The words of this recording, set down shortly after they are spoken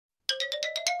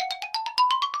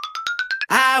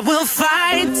I will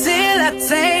fight till I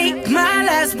take my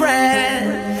last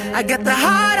breath. I got the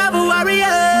heart of a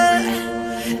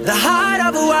warrior, the heart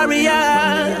of a warrior.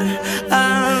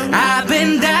 I've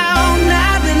been down,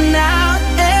 I've been out,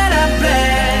 and I'm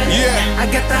blessed. Yeah. I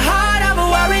got the heart of a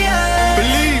warrior,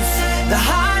 Believe. the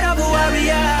heart of a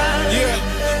warrior.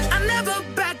 Yeah. I never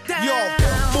back down. Yo,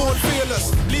 born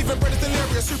fearless, leaving brothers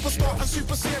delirious, superstar and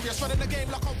super serious, running the game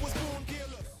like I was born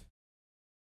gearless.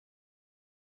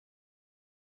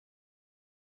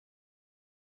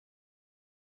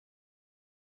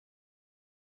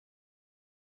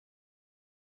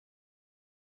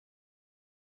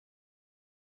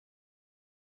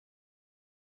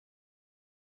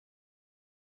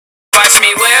 Watch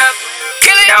me whip,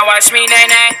 kill it. Now watch me nay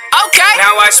nay. Okay.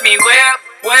 Now watch me whip,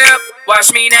 whip.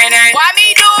 Watch me nay nay. Why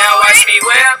me do it? Now watch me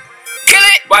whip, kill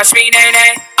it. Watch me nay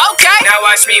nay. Okay. Now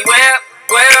watch me whip,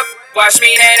 whip. Watch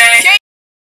me nay nay.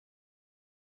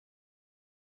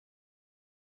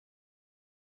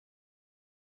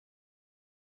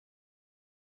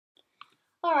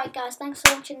 Alright guys, thanks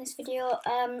for watching this video.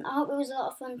 I hope it was a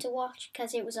lot of fun to watch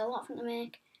because it was a lot of fun to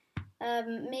make.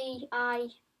 I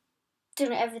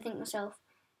did everything myself.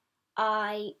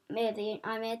 I made the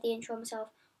intro myself.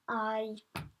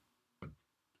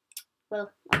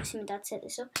 Well, obviously my dad set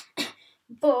this up,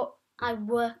 but I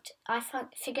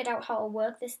figured out how to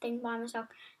work this thing by myself.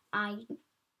 I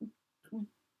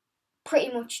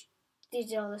pretty much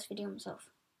did all this video myself.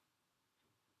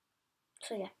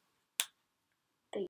 So yeah.